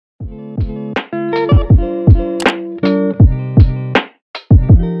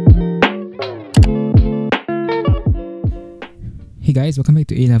Hey guys, welcome back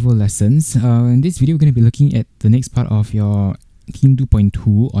to A-Level Lessons. In this video, we're going to be looking at the next part of your Theme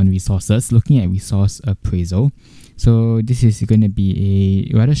 2.2 on resources, looking at resource appraisal. So this is going to be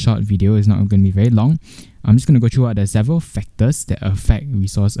a rather short video. It's not going to be very long. I'm just going to go through the several factors that affect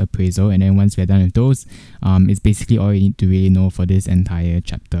resource appraisal, and then once we're done with those, it's basically all you need to really know for this entire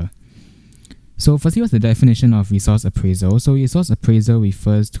chapter. So firstly, what's the definition of resource appraisal? So resource appraisal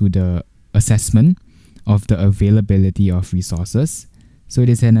refers to the assessment of the availability of resources. So it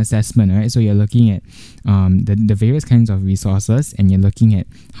is an assessment, right? So you're looking at the various kinds of resources, and you're looking at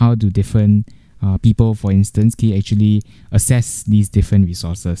how do different people, for instance, can actually assess these different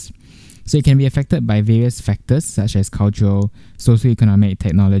resources. So it can be affected by various factors such as cultural, socio-economic,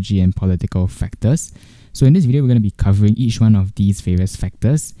 technology, and political factors. So in this video, we're going to be covering each one of these various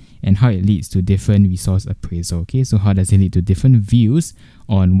factors and how it leads to different resource appraisal. Okay, so how does it lead to different views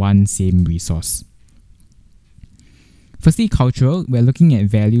on one same resource? Firstly, cultural, we're looking at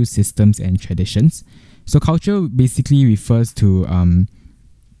value systems and traditions. So culture basically refers to,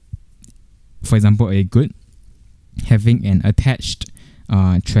 for example, a good having an attached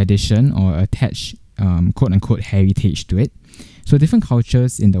tradition or attached quote-unquote heritage to it. So different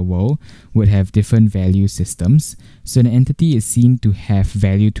cultures in the world would have different value systems. So an entity is seen to have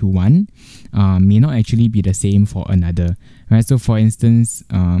value to one, may not actually be the same for another. Right? So for instance,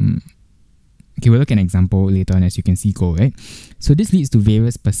 okay, we'll look at an example later on as you can see gold, right? So this leads to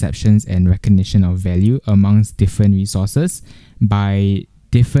various perceptions and recognition of value amongst different resources by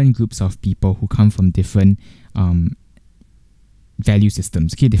different groups of people who come from different value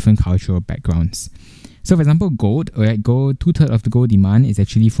systems, okay, different cultural backgrounds. So for example, gold, right, gold, 2/3 of the gold demand is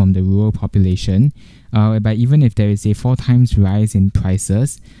actually from the rural population, but even if there is a 4 times rise in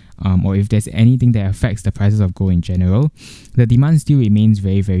prices, or if there's anything that affects the prices of gold in general, the demand still remains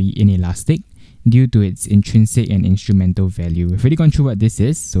very, very inelastic due to its intrinsic and instrumental value. We've already gone through what this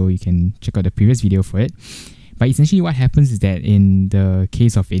is, so you can check out the previous video for it. But essentially what happens is that in the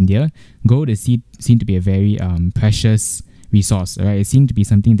case of India, gold is seen to be a very precious resource, right? It's seen to be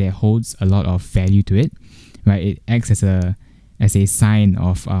something that holds a lot of value to it, right? It acts as a sign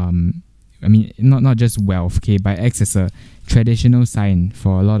of, I mean, not just wealth, okay, but it acts as a traditional sign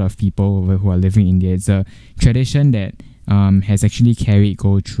for a lot of people who are living in India. It's a tradition that has actually carried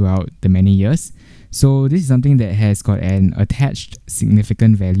gold throughout the many years. So this is something that has got an attached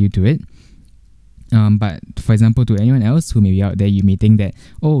significant value to it. But for example, to anyone else who may be out there, you may think that,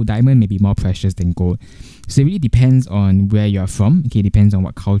 oh, diamond may be more precious than gold. So it really depends on where you are from. Okay, it depends on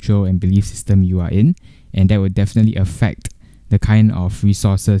what cultural and belief system you are in, and that would definitely affect the kind of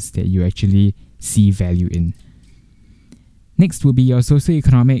resources that you actually see value in. Next will be your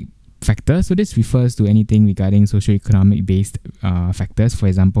socioeconomic factor. So this refers to anything regarding socioeconomic based factors, for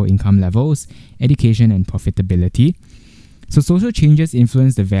example, income levels, education, and profitability. So social changes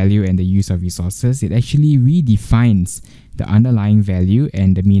influence the value and the use of resources. It actually redefines the underlying value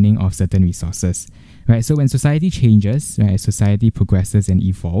and the meaning of certain resources. Right? So when society changes, right, society progresses and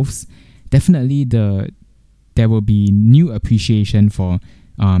evolves, definitely there will be new appreciation for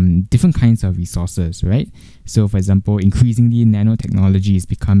different kinds of resources, right? So for example, increasingly nanotechnology is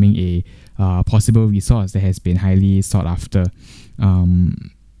becoming a possible resource that has been highly sought after.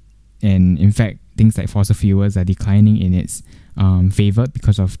 And in fact, things like fossil fuels are declining in its favor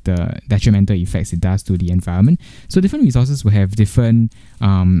because of the detrimental effects it does to the environment. So different resources will have different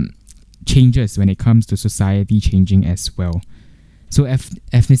changes when it comes to society changing as well. So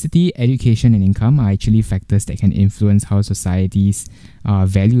ethnicity, education, and income are actually factors that can influence how societies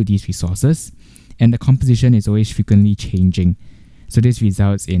value these resources, and the composition is always frequently changing. So this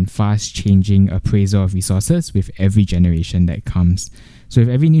results in fast changing appraisal of resources with every generation that comes. So with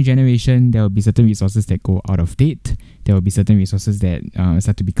every new generation, there will be certain resources that go out of date. There will be certain resources that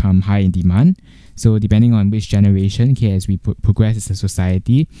start to become high in demand. So depending on which generation, okay, as we progress as a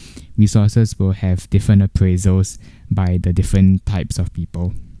society, resources will have different appraisals by the different types of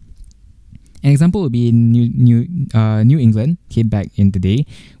people. An example would be in New England, okay, back in the day,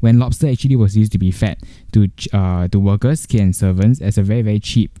 when lobster actually was used to be fed to workers, okay, and servants as a very, very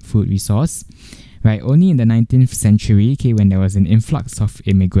cheap food resource. Right, only in the 19th century, okay, when there was an influx of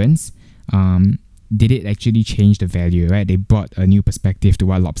immigrants, did it actually change the value, right? They brought a new perspective to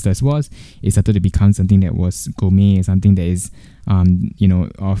what lobsters was. It started to become something that was gourmet, something that is,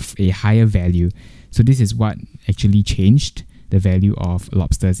 of a higher value. So this is what actually changed the value of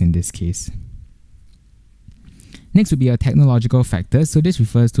lobsters in this case. Next would be a technological factor. So this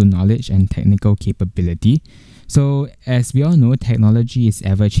refers to knowledge and technical capability. So as we all know, technology is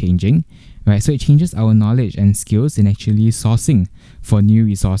ever changing, right? So it changes our knowledge and skills in actually sourcing for new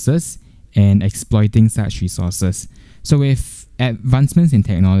resources and exploiting such resources. So with advancements in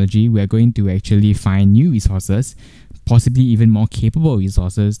technology, we are going to actually find new resources, possibly even more capable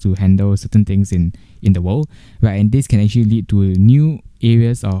resources to handle certain things in the world, right? And this can actually lead to new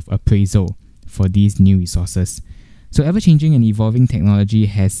areas of appraisal for these new resources. So ever-changing and evolving technology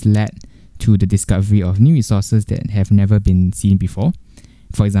has led to the discovery of new resources that have never been seen before.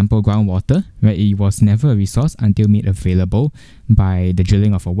 For example, groundwater, right? It was never a resource until made available by the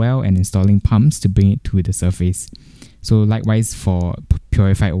drilling of a well and installing pumps to bring it to the surface. So likewise for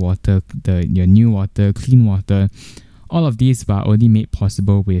purified water, your new water, clean water, all of these are only made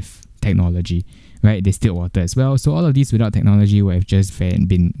possible with technology, right? Distilled water as well. So all of these without technology would have just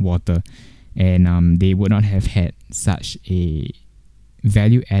been water, and they would not have had such a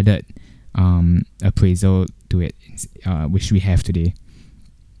value-added appraisal to it, which we have today.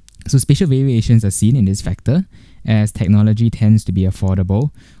 So spatial variations are seen in this factor, as technology tends to be affordable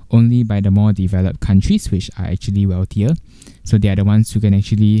only by the more developed countries, which are actually wealthier. So they are the ones who can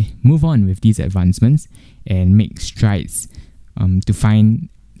actually move on with these advancements and make strides to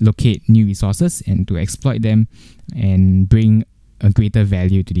locate new resources and to exploit them and bring a greater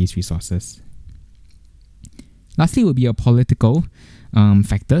value to these resources. Lastly would be a political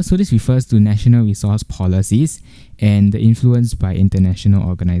factor. So this refers to national resource policies and the influence by international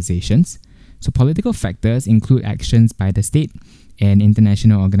organizations. So political factors include actions by the state and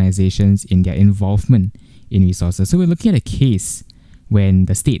international organizations in their involvement in resources. So we're looking at a case when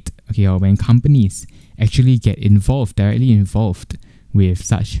the state, or when companies actually get directly involved with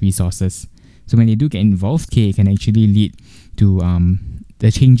such resources. So when they do get involved, it can actually lead to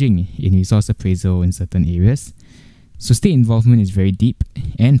the changing in resource appraisal in certain areas. So state involvement is very deep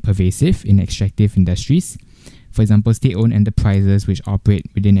and pervasive in extractive industries. For example, state-owned enterprises which operate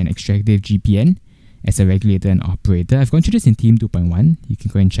within an extractive GPN as a regulator and operator. I've gone through this in Team 2.1. You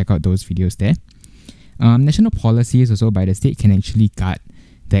can go and check out those videos there. National policies also by the state can actually guard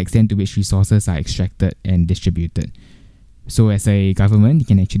the extent to which resources are extracted and distributed. So as a government, you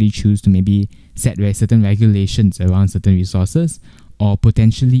can actually choose to maybe set certain regulations around certain resources, or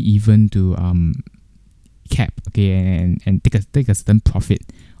potentially even to cap, and take a certain profit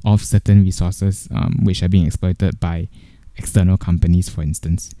of certain resources which are being exploited by external companies, for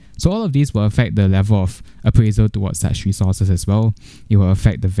instance. So all of these will affect the level of appraisal towards such resources as well. It will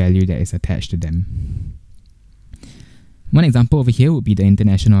affect the value that is attached to them. One example over here would be the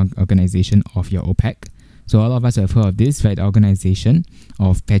International Organization of your OPEC. So all of us have heard of this, right? The Organization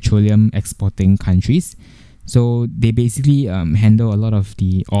of Petroleum Exporting Countries. So they basically handle a lot of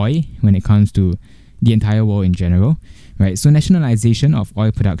the oil when it comes to the entire world in general, right? So nationalization of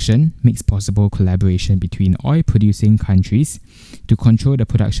oil production makes possible collaboration between oil-producing countries to control the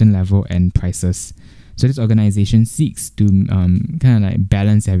production level and prices. So this organization seeks to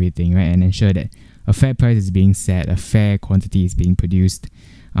balance everything, right, and ensure that a fair price is being set, a fair quantity is being produced.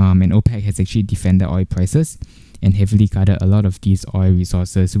 And OPEC has actually defended oil prices and heavily guarded a lot of these oil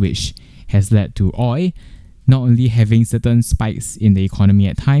resources, which has led to oil not only having certain spikes in the economy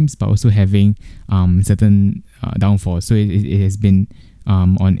at times, but also having certain downfalls. So it has been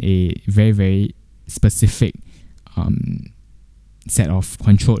on a very, very specific set of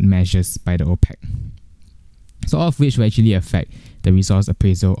controlled measures by the OPEC. So all of which will actually affect the resource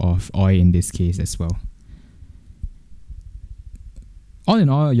appraisal of oil in this case as well. All in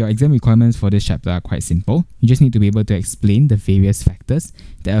all, your exam requirements for this chapter are quite simple. You just need to be able to explain the various factors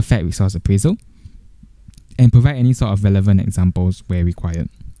that affect resource appraisal and provide any sort of relevant examples where required.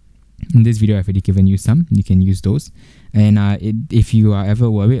 In this video, I've already given you some. You can use those. And if you are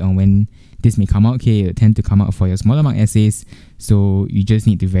ever worried on when this may come out, it will tend to come out for your smaller mark essays. So you just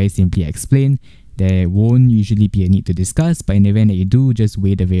need to very simply explain. There won't usually be a need to discuss, but in the event that you do, just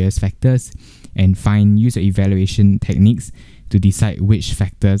weigh the various factors and use your evaluation techniques to decide which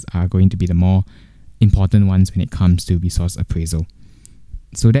factors are going to be the more important ones when it comes to resource appraisal.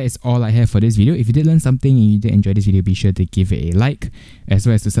 So that is all I have for this video. If you did learn something and you did enjoy this video, be sure to give it a like, as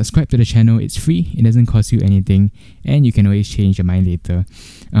well as to subscribe to the channel. It's free, it doesn't cost you anything, and you can always change your mind later.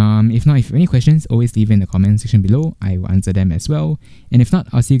 If not, if you have any questions, always leave it in the comment section below. I will answer them as well. And if not,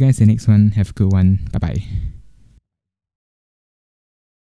 I'll see you guys in the next one. Have a good one. Bye bye.